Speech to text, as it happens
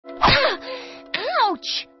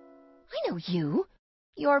Ouch! I know you.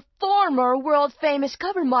 You're former world-famous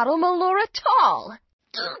cover model Melora Tall.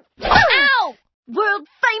 Ow!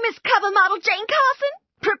 World-famous cover model Jane Carson,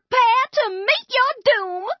 prepare to meet your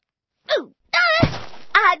doom. Ooh.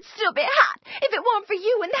 I'd still be hot if it weren't for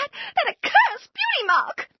you and that accursed beauty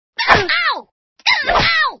mark. Ow!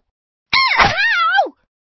 Ow! Ow!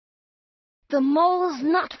 The mole's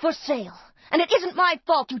not for sale. And it isn't my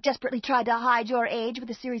fault you desperately tried to hide your age with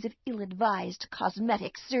a series of ill-advised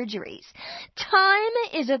cosmetic surgeries. Time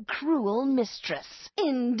is a cruel mistress.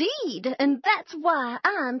 Indeed, and that's why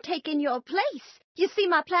I'm taking your place. You see,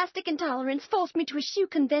 my plastic intolerance forced me to eschew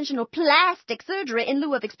conventional plastic surgery in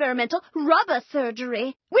lieu of experimental rubber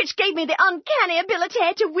surgery, which gave me the uncanny ability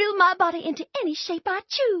to will my body into any shape I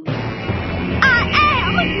choose. I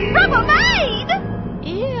am Rubbermaid!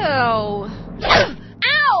 Ew.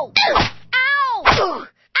 Ow!